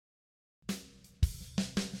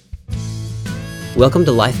Welcome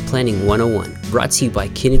to Life Planning 101, brought to you by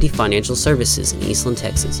Kennedy Financial Services in Eastland,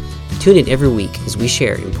 Texas. Tune in every week as we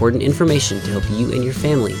share important information to help you and your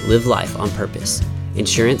family live life on purpose.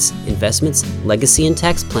 Insurance, investments, legacy and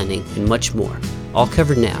tax planning, and much more. All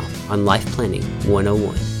covered now on Life Planning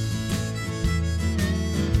 101.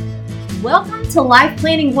 Welcome to Life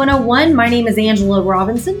Planning 101. My name is Angela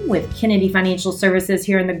Robinson with Kennedy Financial Services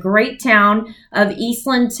here in the great town of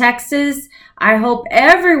Eastland, Texas. I hope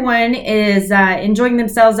everyone is enjoying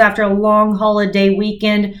themselves after a long holiday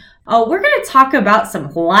weekend. We're going to talk about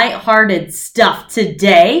some lighthearted stuff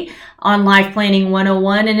today on Life Planning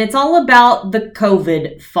 101, and it's all about the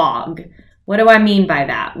COVID fog. What do I mean by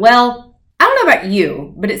that? Well, I don't know about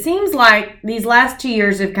you, but it seems like these last 2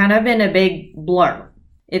 years have kind of been a big blur.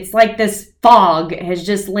 It's like this fog has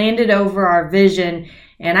just landed over our vision,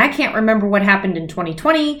 and I can't remember what happened in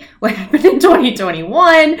 2020, what happened in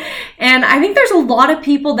 2021, and I think there's a lot of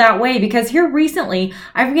people that way because here recently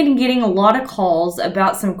I've been getting a lot of calls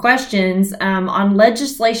about some questions on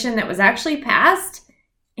legislation that was actually passed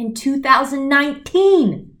in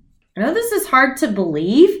 2019. I know this is hard to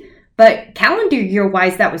believe, but calendar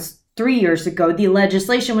year-wise, that was 3 years ago. The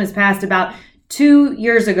legislation was passed about 2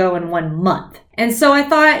 years ago in 1 month. And so I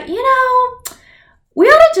thought, we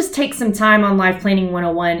ought to just take some time on Life Planning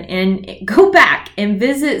 101 and go back and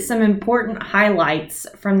visit some important highlights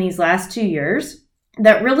from these last 2 years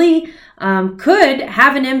that really could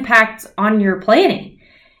have an impact on your planning.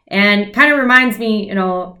 And kind of reminds me, I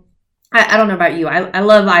don't know about you. I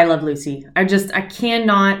love Lucy. I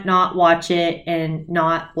cannot not watch it and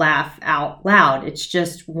not laugh out loud. It's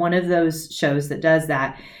just one of those shows that does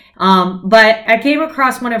that. But I came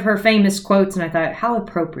across one of her famous quotes and I thought, how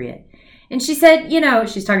appropriate. And she said,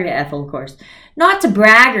 she's talking to Ethel, of course, not to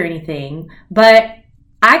brag or anything, but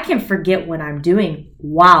I can forget what I'm doing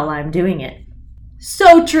while I'm doing it.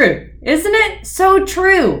 So true, isn't it? So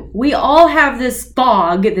true. We all have this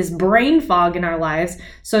fog, this brain fog in our lives,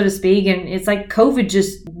 so to speak, and it's like COVID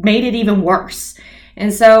just made it even worse.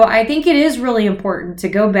 And so I think it is really important to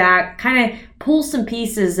go back, kind of pull some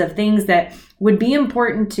pieces of things that would be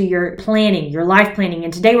important to your planning, your life planning.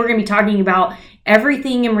 And today we're going to be talking about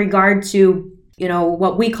everything in regard to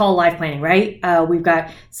what we call life planning, right? We've got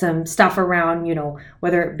some stuff around,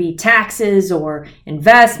 whether it be taxes or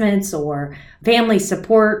investments or family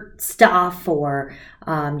support stuff or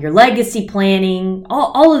your legacy planning,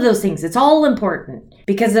 all of those things. It's all important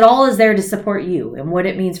because it all is there to support you and what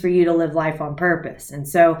it means for you to live life on purpose. And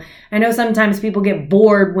so I know sometimes people get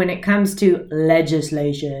bored when it comes to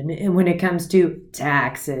legislation and when it comes to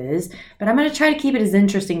taxes, but I'm going to try to keep it as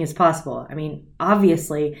interesting as possible. I mean,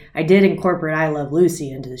 obviously, I did incorporate I Love Lucy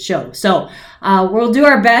into the show. So we'll do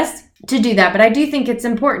our best to do that. But I do think it's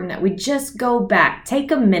important that we just go back, take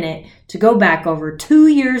a minute to go back over 2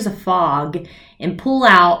 years of fog and pull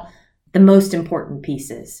out the most important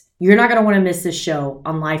pieces. You're not going to want to miss this show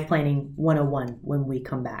on Life Planning 101 when we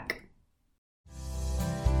come back.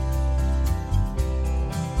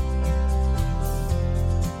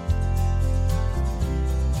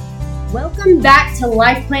 Welcome back to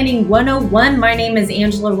Life Planning 101. My name is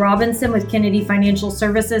Angela Robinson with Kennedy Financial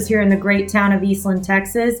Services here in the great town of Eastland,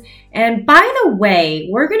 Texas. And by the way,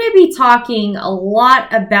 we're going to be talking a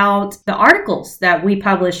lot about the articles that we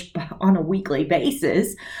publish on a weekly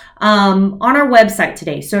basis on our website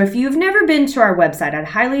today. So if you've never been to our website, I'd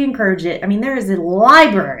highly encourage it. I mean, there is a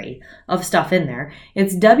library of stuff in there.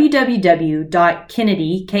 It's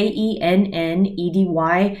www.kennedy,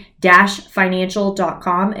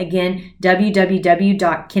 KENNEDY-financial.com. Again,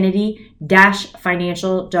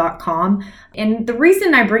 www.kennedy-financial.com. And the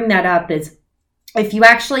reason I bring that up is if you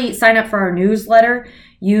actually sign up for our newsletter,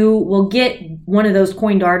 you will get one of those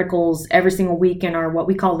coined articles every single week in our what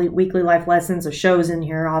we call weekly life lessons of shows in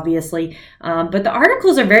here, obviously. But the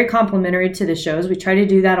articles are very complimentary to the shows. We try to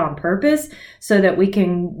do that on purpose so that we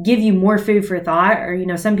can give you more food for thought. Or,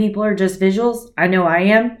 some people are just visuals. I know I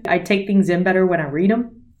am. I take things in better when I read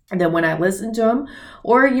them than when I listen to them.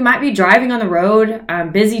 Or you might be driving on the road,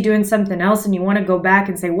 busy doing something else, and you want to go back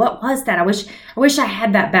and say, what was that? I wish I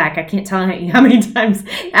had that back. I can't tell you how many times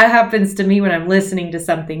that happens to me when I'm listening to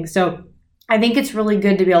something. So I think it's really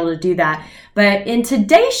good to be able to do that. But in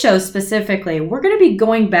today's show specifically, we're going to be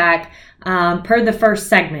going back per the first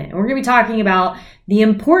segment. And we're going to be talking about the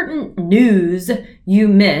important news you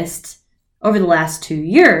missed over the last 2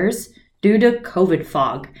 years due to COVID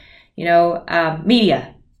fog.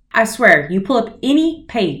 Media. I swear, you pull up any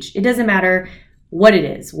page, it doesn't matter what it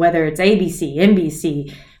is, whether it's ABC,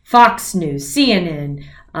 NBC, Fox News, CNN,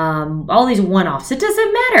 all these one-offs. It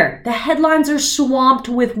doesn't matter. The headlines are swamped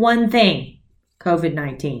with one thing,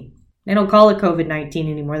 COVID-19. They don't call it COVID-19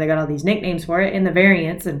 anymore. They got all these nicknames for it and the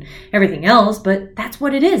variants and everything else, but that's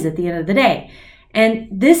what it is at the end of the day. And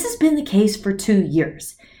this has been the case for 2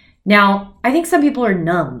 years. Now, I think some people are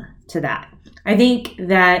numb to that. I think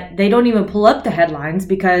that they don't even pull up the headlines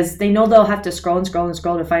because they know they'll have to scroll and scroll and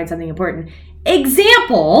scroll to find something important.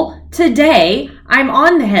 Example, today I'm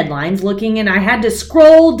on the headlines looking and I had to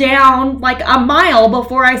scroll down like a mile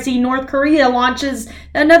before I see North Korea launches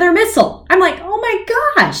another missile. I'm like, oh my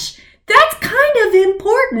gosh, that's kind of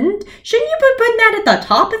important. Shouldn't you be putting that at the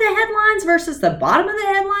top of the headlines versus the bottom of the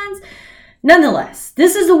headlines? Nonetheless,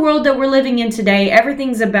 this is the world that we're living in today.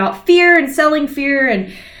 Everything's about fear and selling fear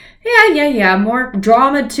and more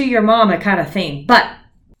drama to your mama kind of thing. But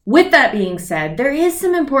with that being said, there is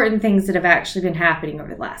some important things that have actually been happening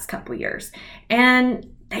over the last couple years, and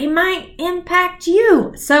they might impact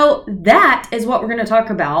you. So that is what we're going to talk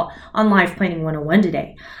about on Life Planning 101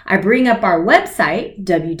 today. I bring up our website,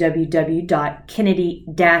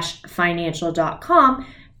 www.kennedy-financial.com,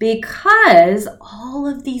 because all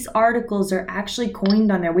of these articles are actually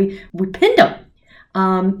coined on there. We pinned them.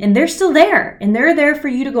 And they're still there, and they're there for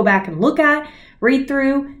you to go back and look at, read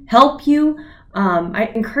through, help you. I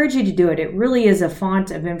encourage you to do it. It really is a font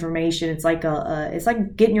of information. It's like it's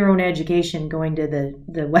like getting your own education, going to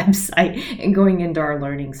the website and going into our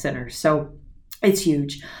learning center. So it's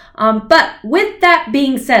huge. But with that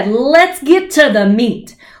being said, let's get to the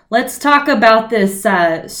meat. Let's talk about this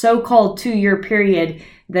so-called 2-year period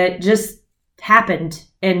that just happened,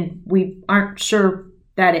 and we aren't sure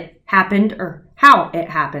that it happened or how it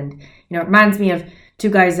happened. You know, it reminds me of 2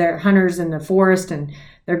 guys that are hunters in the forest, and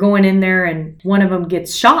they're going in there and one of them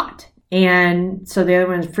gets shot. And so the other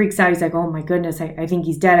one freaks out. He's like, oh my goodness, I think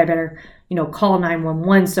he's dead. I better, call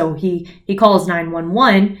 911. So he calls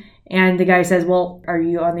 911, and the guy says, well, are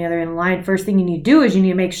you on the other end of the line? First thing you need to do is you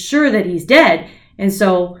need to make sure that he's dead. And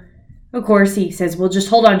so, of course, he says, well, just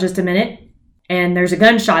hold on just a minute. And there's a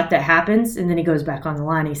gunshot that happens, and then he goes back on the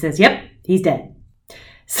line. He says, yep, he's dead.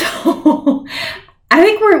 So I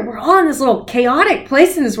think we're all in this little chaotic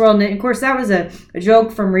place in this world. And of course, that was a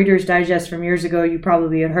joke from Reader's Digest from years ago. You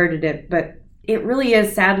probably had heard it, but it really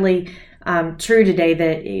is sadly true today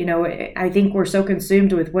that, I think we're so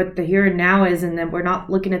consumed with what the here and now is, and that we're not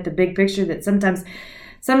looking at the big picture, that sometimes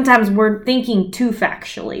we're thinking too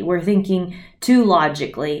factually. We're thinking too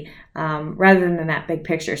logically rather than that big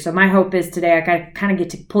picture. So my hope is today I kind of get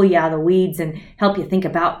to pull you out of the weeds and help you think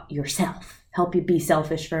about yourself. Help you be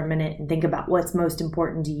selfish for a minute and think about what's most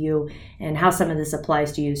important to you and how some of this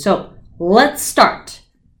applies to you. So let's start.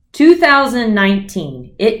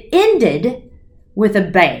 2019. It ended with a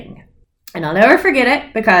bang. And I'll never forget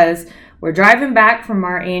it because we're driving back from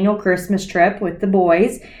our annual Christmas trip with the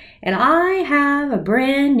boys, and I have a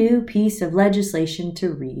brand new piece of legislation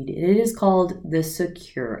to read. It is called the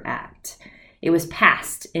Secure Act. It was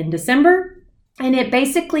passed in December, and it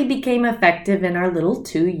basically became effective in our little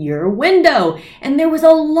 2-year window. And there was a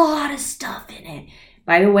lot of stuff in it.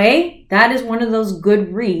 By the way, that is one of those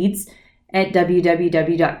good reads at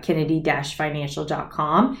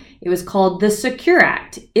www.kennedy-financial.com. It was called the Secure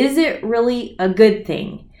Act. Is it really a good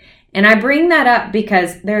thing? And I bring that up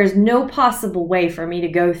because there is no possible way for me to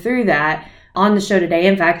go through that on the show today.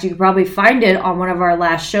 In fact, you could probably find it on one of our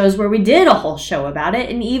last shows where we did a whole show about it.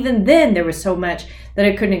 And even then, there was so much that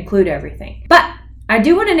I couldn't include everything. But I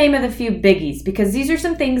do want to name a few biggies because these are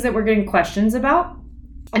some things that we're getting questions about,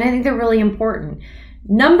 and I think they're really important.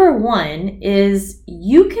 Number 1 is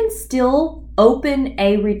you can still open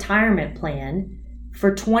a retirement plan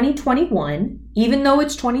for 2021, even though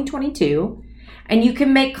it's 2022, and you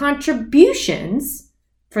can make contributions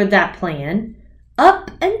for that plan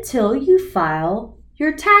up until you file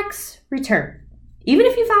your tax return. Even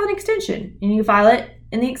if you file an extension and you file it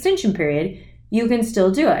in the extension period, you can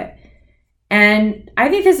still do it. And I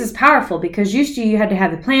think this is powerful because used to you had to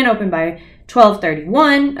have the plan open by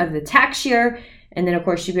 12/31 of the tax year. And then, of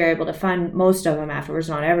course, you'd be able to fund most of them afterwards,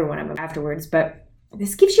 not every one of them afterwards. But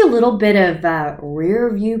this gives you a little bit of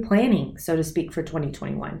rear view planning, so to speak, for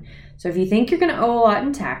 2021. So if you think you're going to owe a lot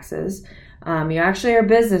in taxes, you actually are a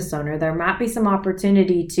business owner, there might be some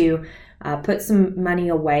opportunity to put some money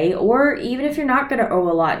away. Or even if you're not going to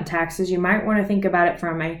owe a lot in taxes, you might want to think about it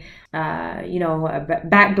from a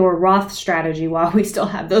backdoor Roth strategy while we still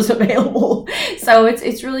have those available. So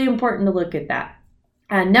it's really important to look at that.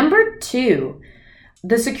 Number 2,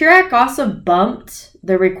 the Secure Act also bumped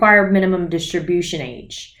the required minimum distribution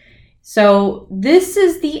age. So this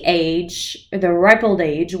is the age, the ripe old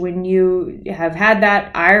age, when you have had that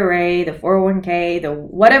IRA, the 401k, the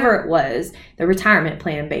whatever it was, the retirement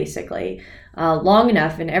plan basically, long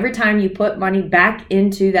enough. And every time you put money back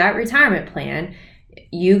into that retirement plan,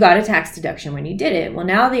 you got a tax deduction when you did it. Well,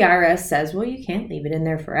 now the IRS says, well, you can't leave it in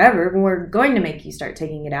there forever. We're going to make you start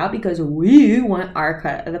taking it out because we want our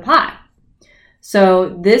cut of the pie.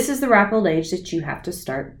 So this is the ripe old age that you have to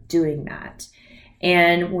start doing that.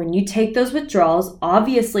 And when you take those withdrawals,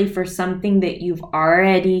 obviously for something that you've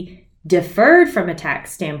already deferred from a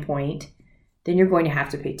tax standpoint, then you're going to have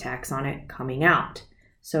to pay tax on it coming out.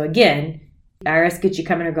 So again, IRS gets you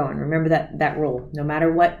coming or going. Remember that rule. No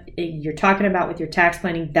matter what you're talking about with your tax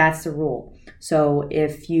planning, that's the rule. So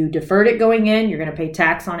if you deferred it going in, you're going to pay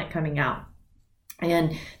tax on it coming out.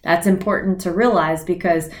 And that's important to realize,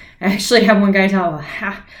 because I actually have one guy tell me,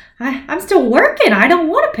 I'm still working. I don't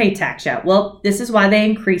want to pay tax yet. Well, this is why they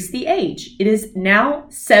increased the age. It is now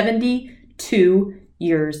 72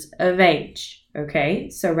 years of age.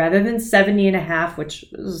 Okay. So rather than 70 and a half, which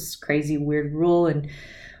is a crazy, weird rule, and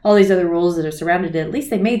all these other rules that are surrounded it, at least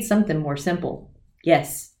they made something more simple.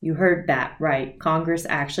 Yes, you heard that right. Congress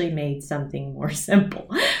actually made something more simple.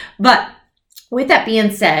 But with that being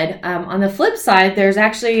said, on the flip side, there's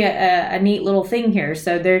actually a neat little thing here.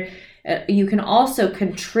 So there, you can also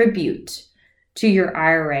contribute to your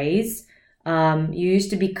IRAs. You used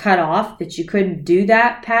to be cut off that you couldn't do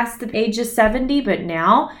that past the age of 70, but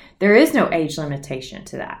now there is no age limitation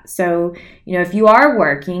to that. So, if you are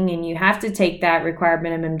working and you have to take that required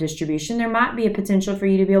minimum distribution, there might be a potential for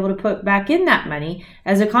you to be able to put back in that money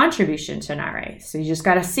as a contribution to an IRA. So you just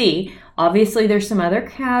got to see. Obviously, there's some other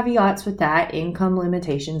caveats with that: income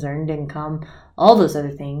limitations, earned income, all those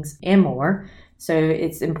other things and more. So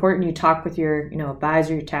it's important you talk with your,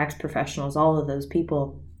 advisor, your tax professionals, all of those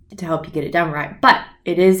people to help you get it done right. But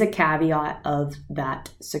it is a caveat of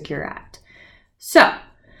that Secure Act. So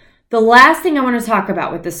the last thing I want to talk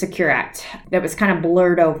about with the Secure Act that was kind of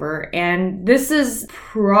blurred over, and this is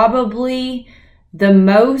probably the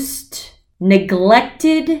most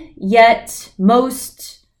neglected yet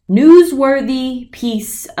most newsworthy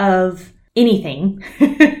piece of anything,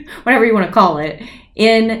 whatever you want to call it,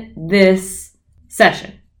 in this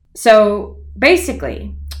session. So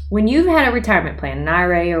basically, when you've had a retirement plan, an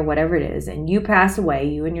IRA or whatever it is, and you pass away,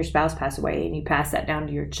 you and your spouse pass away, and you pass that down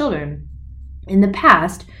to your children, in the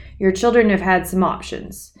past, your children have had some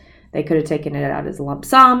options. They could have taken it out as a lump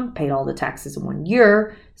sum, paid all the taxes in 1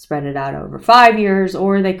 year, spread it out over 5 years,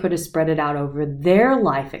 or they could have spread it out over their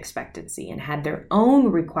life expectancy and had their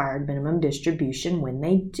own required minimum distribution when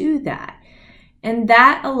they do that. And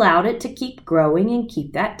that allowed it to keep growing and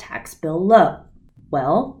keep that tax bill low.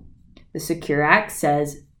 Well, the Secure Act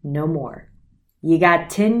says no more. You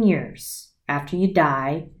got 10 years after you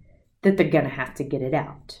die that they're going to have to get it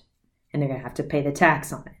out. And they're going to have to pay the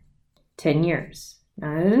tax on it. 10 years.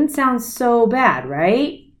 Now, that doesn't sound so bad,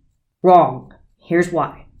 right? Wrong. Here's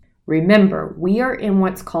why. Remember, we are in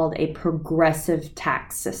what's called a progressive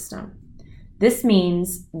tax system. This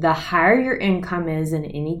means the higher your income is in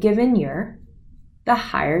any given year, the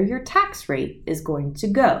higher your tax rate is going to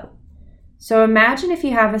go. So imagine if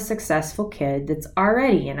you have a successful kid that's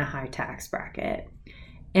already in a high tax bracket.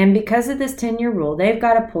 And because of this 10-year rule, they've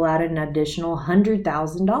got to pull out an additional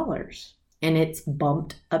 $100,000. And it's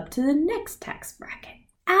bumped up to the next tax bracket.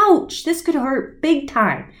 Ouch! This could hurt big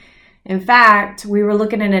time. In fact, we were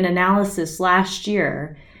looking at an analysis last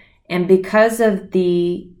year, and because of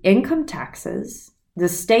the income taxes, the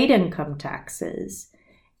state income taxes,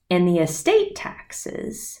 and the estate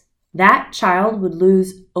taxes, that child would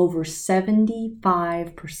lose over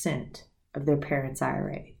 75% of their parents'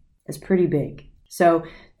 IRA. That's pretty big. So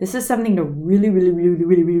this is something to really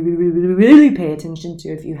pay attention to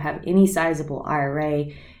if you have any sizable IRA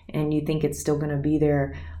and you think it's still going to be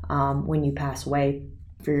there when you pass away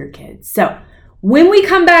for your kids. So when we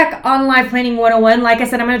come back on Life Planning 101, like I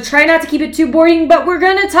said, I'm going to try not to keep it too boring, but we're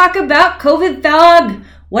going to talk about COVID thug.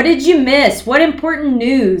 What did you miss? What important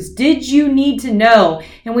news did you need to know?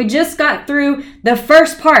 And we just got through the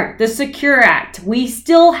first part, the Secure Act. We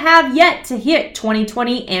still have yet to hit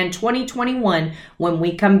 2020 and 2021 when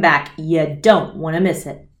we come back. You don't want to miss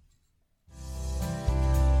it.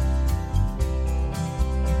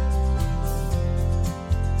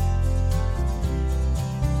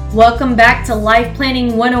 Welcome back to Life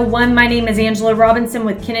Planning 101. My name is Angela Robinson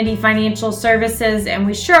with Kennedy Financial Services, and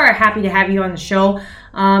we sure are happy to have you on the show.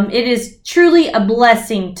 It is truly a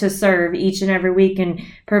blessing to serve each and every week and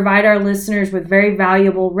provide our listeners with very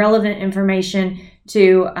valuable, relevant information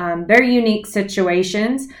to very unique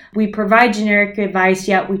situations. We provide generic advice,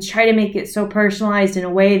 yet we try to make it so personalized in a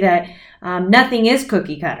way that Nothing is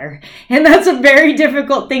cookie cutter. And that's a very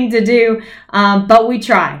difficult thing to do, but we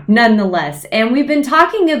try nonetheless. And we've been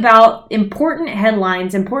talking about important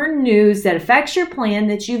headlines, important news that affects your plan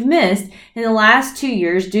that you've missed in the last 2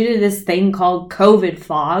 years due to this thing called COVID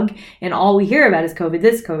fog. And all we hear about is COVID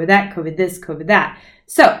this, COVID that, COVID this, COVID that.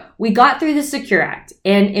 So we got through the Secure Act.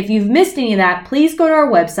 And if you've missed any of that, please go to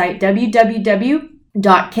our website,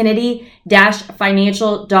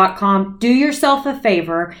 www.kennedy-financial.com. Do yourself a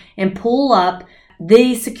favor and pull up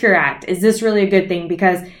the Secure Act. Is this really a good thing?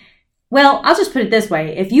 Because, well, I'll just put it this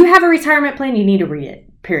way. If you have a retirement plan, you need to read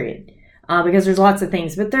it, period. Because there's lots of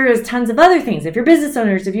things, but there is tons of other things. If you're business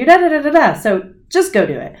owners, if you're da-da-da-da-da. So just go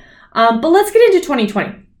do it. But let's get into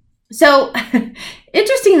 2020. So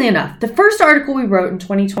interestingly enough, the first article we wrote in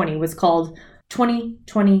 2020 was called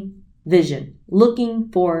 2020 Vision, looking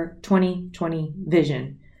for 2020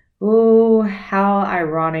 vision. Oh, how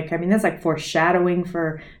ironic. I mean, that's like foreshadowing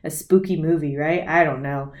for a spooky movie, right? I don't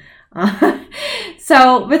know.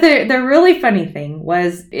 But the really funny thing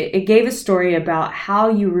was it gave a story about how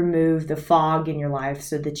you remove the fog in your life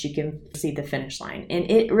so that you can see the finish line. And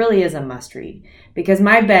it really is a must read, because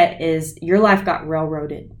my bet is your life got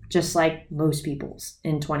railroaded, just like most people's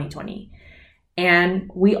in 2020. And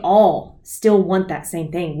we all still want that same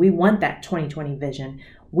thing. We want that 2020 vision.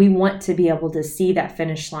 We want to be able to see that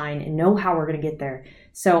finish line and know how we're going to get there.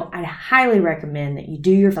 So I highly recommend that you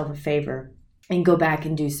do yourself a favor and go back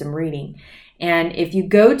and do some reading. And if you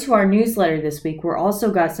go to our newsletter this week, we're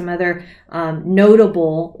also got some other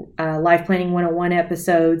notable Life Planning 101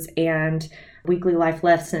 episodes and weekly life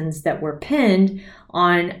lessons that were pinned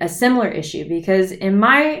on a similar issue. Because in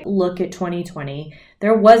my look at 2020,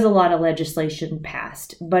 there was a lot of legislation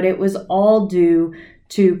passed, but it was all due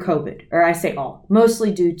to COVID, or I say all,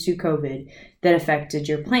 mostly due to COVID that affected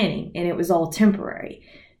your planning, and it was all temporary.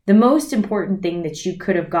 The most important thing that you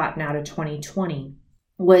could have gotten out of 2020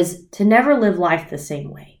 was to never live life the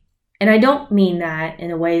same way. And I don't mean that in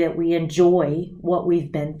a way that we enjoy what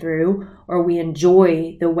we've been through, or we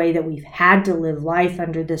enjoy the way that we've had to live life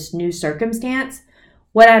under this new circumstance.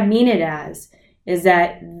 What I mean it as is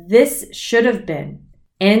that this should have been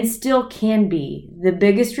and still can be the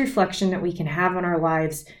biggest reflection that we can have on our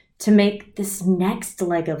lives to make this next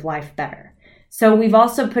leg of life better. So we've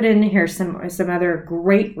also put in here some other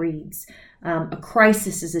great reads. A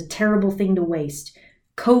crisis is a terrible thing to waste.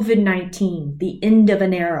 COVID-19, the end of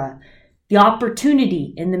an era. The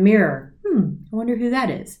opportunity in the mirror. I wonder who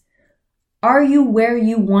that is. Are you where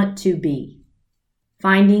you want to be?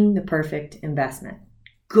 Finding the perfect investment.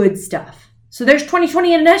 Good stuff. So there's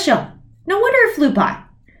 2020 in a nutshell. No wonder it flew by.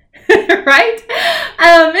 Right?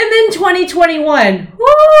 And then 2021.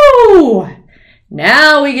 Woo!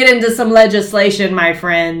 Now we get into some legislation, my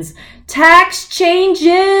friends. Tax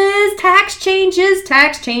changes, tax changes,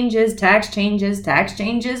 tax changes, tax changes, tax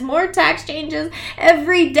changes, more tax changes.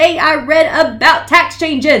 Every day I read about tax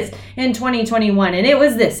changes in 2021. And it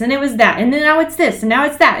was this, and it was that. And then now it's this, and now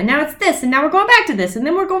it's that, and now it's this, and now we're going back to this, and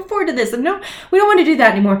then we're going forward to this. And no, we don't want to do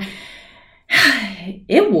that anymore.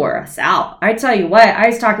 It wore us out. I tell you what, I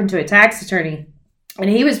was talking to a tax attorney, and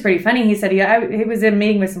he was pretty funny. He said he was in a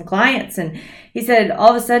meeting with some clients, and he said all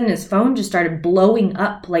of a sudden his phone just started blowing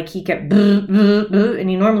up, like he kept and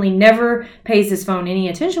he normally never pays his phone any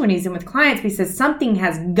attention when he's in with clients. But he says something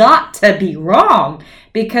has got to be wrong,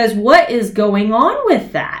 because what is going on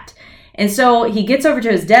with that? And so he gets over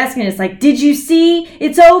to his desk and it's like, did you see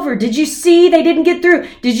it's over? Did you see they didn't get through?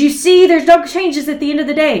 Did you see there's no changes at the end of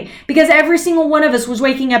the day? Because every single one of us was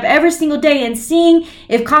waking up every single day and seeing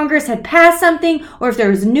if Congress had passed something or if there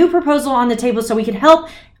was a new proposal on the table so we could help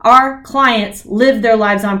our clients live their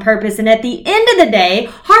lives on purpose. And at the end of the day,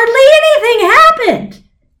 hardly anything happened.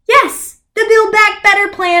 Yes, the Build Back Better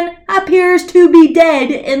plan appears to be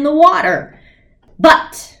dead in the water.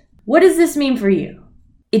 But what does this mean for you?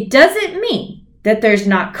 It doesn't mean that there's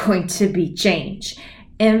not going to be change.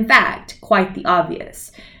 In fact, quite the obvious.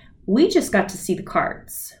 We just got to see the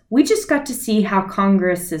cards. We just got to see how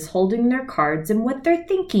Congress is holding their cards and what they're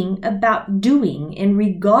thinking about doing in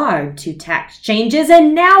regard to tax changes.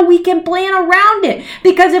 And now we can plan around it.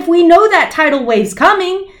 Because if we know that tidal wave's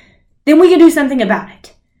coming, then we can do something about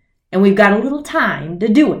it. And we've got a little time to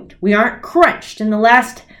do it. We aren't crunched in the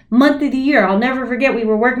last month of the year. I'll never forget, we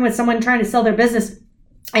were working with someone trying to sell their business.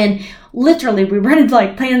 And literally we run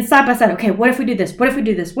like plans side by side. Okay, what if we do this? What if we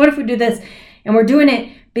do this? What if we do this? And we're doing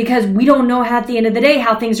it because we don't know at the end of the day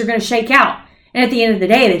how things are going to shake out. And at the end of the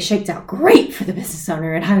day, they shaked out great for the business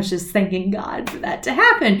owner. And I was just thanking God for that to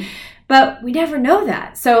happen. But we never know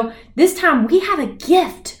that. So this time we have a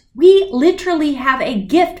gift. We literally have a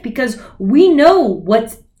gift because we know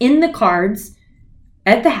what's in the cards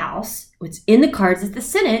at the House, what's in the cards at the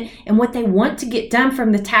Senate, and what they want to get done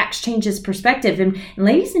from the tax changes perspective. And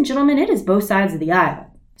ladies and gentlemen, it is both sides of the aisle.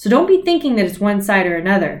 So don't be thinking that it's one side or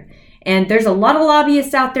another. And there's a lot of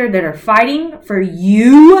lobbyists out there that are fighting for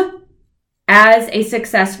you as a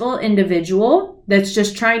successful individual that's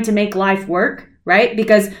just trying to make life work, right?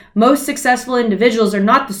 Because most successful individuals are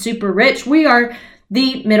not the super rich. We are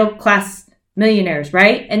the middle class millionaires,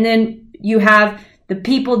 right? And then you have the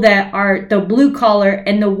people that are the blue collar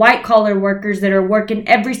and the white collar workers that are working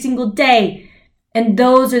every single day. And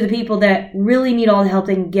those are the people that really need all the help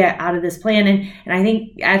they can get out of this plan. And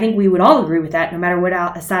I think we would all agree with that, no matter what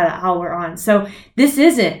side of the aisle we're on. So this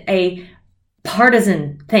isn't a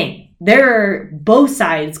partisan thing. There are both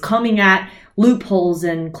sides coming at loopholes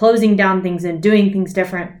and closing down things and doing things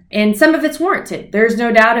different. And some of it's warranted. There's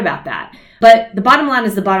no doubt about that. But the bottom line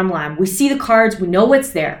is the bottom line. We see the cards. We know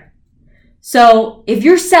what's there. So if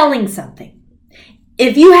you're selling something,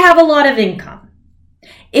 if you have a lot of income,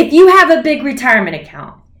 if you have a big retirement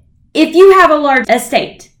account, if you have a large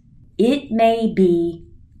estate, it may be,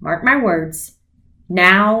 mark my words,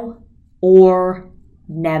 now or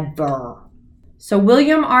never. So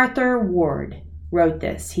William Arthur Ward wrote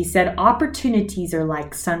this. He said, opportunities are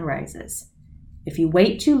like sunrises. If you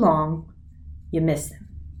wait too long, you miss them.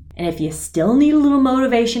 And if you still need a little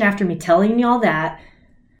motivation after me telling you all that,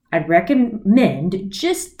 I'd recommend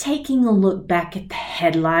just taking a look back at the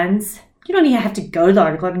headlines. You don't even have to go to the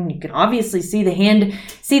article. I mean, you can obviously see the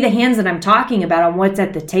hands that I'm talking about on what's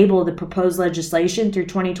at the table of the proposed legislation through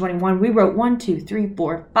 2021. We wrote 1, 2, 3,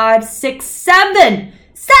 4, 5, 6, 7.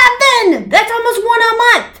 7! That's almost one a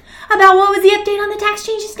month about what was the update on the tax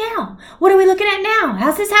changes now. What are we looking at now?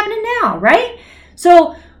 How's this happening now, right?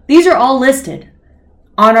 So these are all listed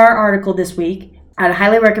on our article this week. I'd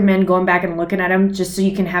highly recommend going back and looking at them just so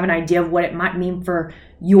you can have an idea of what it might mean for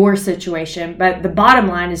your situation. But the bottom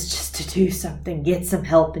line is just to do something, get some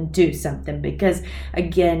help and do something, because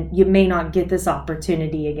again, you may not get this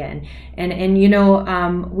opportunity again. And you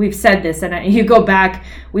know, we've said this, and you go back,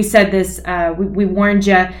 we said this, we warned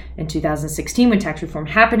you in 2016 when tax reform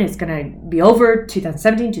happened, it's going to be over.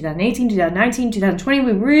 2017, 2018, 2019, 2020,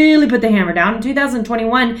 we really put the hammer down. In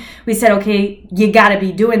 2021, we said, okay, you got to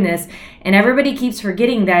be doing this. And everybody keeps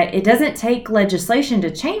forgetting that it doesn't take legislation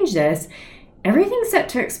to change this. Everything's set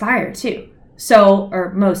to expire too. So,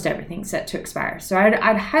 or most everything's set to expire. So I'd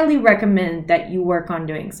highly recommend that you work on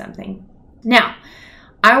doing something. Now,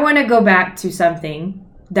 I want to go back to something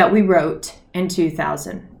that we wrote in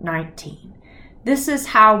 2019. This is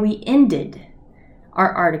how we ended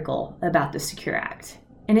our article about the Secure Act.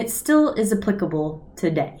 And it still is applicable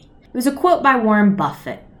today. It was a quote by Warren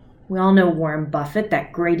Buffett. We all know Warren Buffett,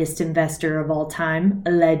 that greatest investor of all time,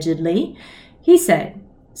 allegedly. He said,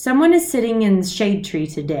 someone is sitting in the shade tree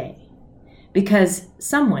today because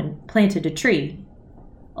someone planted a tree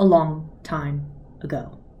a long time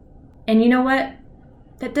ago. And you know what?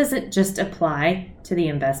 That doesn't just apply to the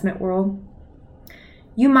investment world.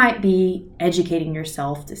 You might be educating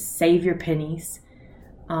yourself to save your pennies,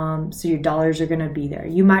 so your dollars are going to be there.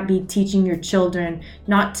 You might be teaching your children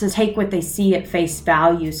not to take what they see at face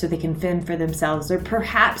value so they can fend for themselves. Or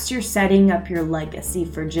perhaps you're setting up your legacy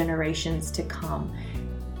for generations to come.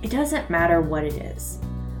 It doesn't matter what it is.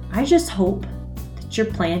 I just hope that you're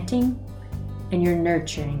planting and you're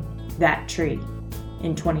nurturing that tree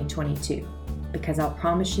in 2022. Because I'll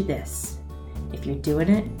promise you this, if you're doing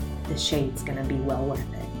it, the shade's going to be well worth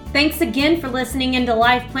it. Thanks again for listening into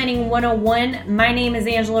Life Planning 101. My name is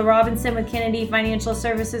Angela Robinson with Kennedy Financial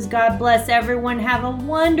Services. God bless everyone. Have a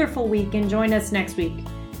wonderful week and join us next week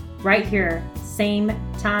right here, same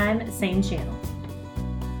time, same channel.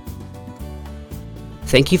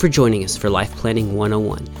 Thank you for joining us for Life Planning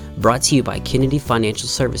 101, brought to you by Kennedy Financial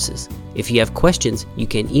Services. If you have questions, you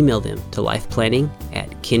can email them to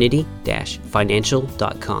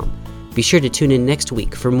lifeplanning@kennedy-financial.com. Be sure to tune in next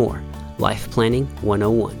week for more Life Planning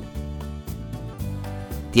 101.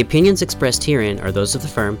 The opinions expressed herein are those of the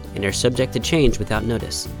firm and are subject to change without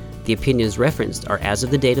notice. The opinions referenced are as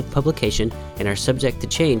of the date of publication and are subject to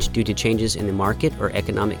change due to changes in the market or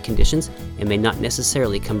economic conditions and may not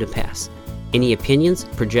necessarily come to pass. Any opinions,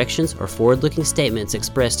 projections, or forward-looking statements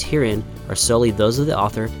expressed herein are solely those of the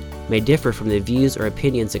author, may differ from the views or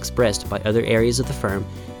opinions expressed by other areas of the firm,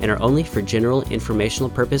 and are only for general informational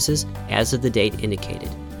purposes as of the date indicated.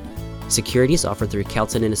 Securities offered through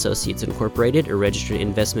Calton & Associates Incorporated, a registered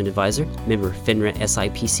investment advisor, member FINRA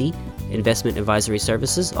SIPC. Investment advisory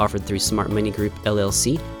services offered through Smart Money Group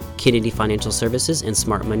LLC. Kennedy Financial Services and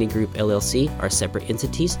Smart Money Group LLC are separate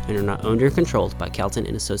entities and are not owned or controlled by Calton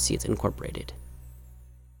 & Associates Incorporated.